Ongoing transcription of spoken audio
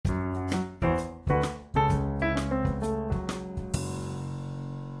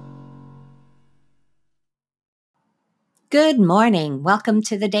Good morning. Welcome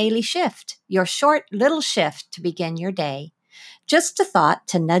to the Daily Shift, your short little shift to begin your day. Just a thought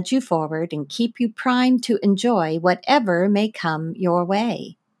to nudge you forward and keep you primed to enjoy whatever may come your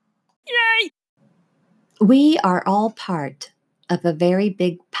way. Yay! We are all part of a very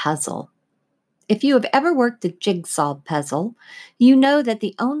big puzzle. If you have ever worked a jigsaw puzzle, you know that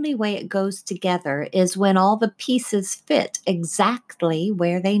the only way it goes together is when all the pieces fit exactly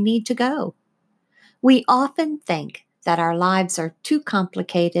where they need to go. We often think that our lives are too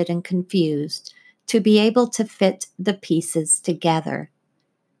complicated and confused to be able to fit the pieces together.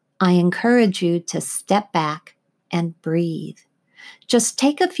 I encourage you to step back and breathe. Just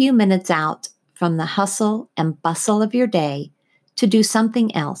take a few minutes out from the hustle and bustle of your day to do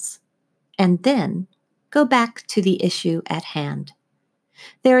something else, and then go back to the issue at hand.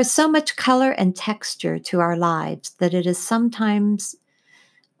 There is so much color and texture to our lives that it is sometimes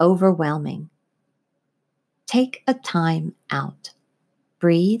overwhelming. Take a time out.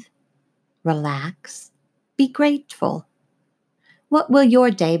 Breathe, relax, be grateful. What will your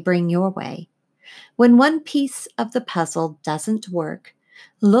day bring your way? When one piece of the puzzle doesn't work,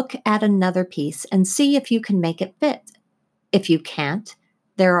 look at another piece and see if you can make it fit. If you can't,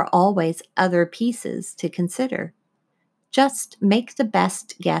 there are always other pieces to consider. Just make the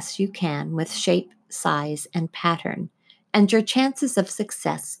best guess you can with shape, size, and pattern, and your chances of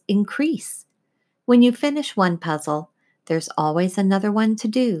success increase. When you finish one puzzle, there's always another one to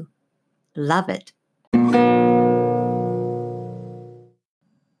do. Love it.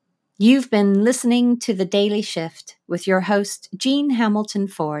 You've been listening to The Daily Shift with your host, Jean Hamilton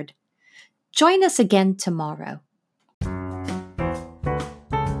Ford. Join us again tomorrow.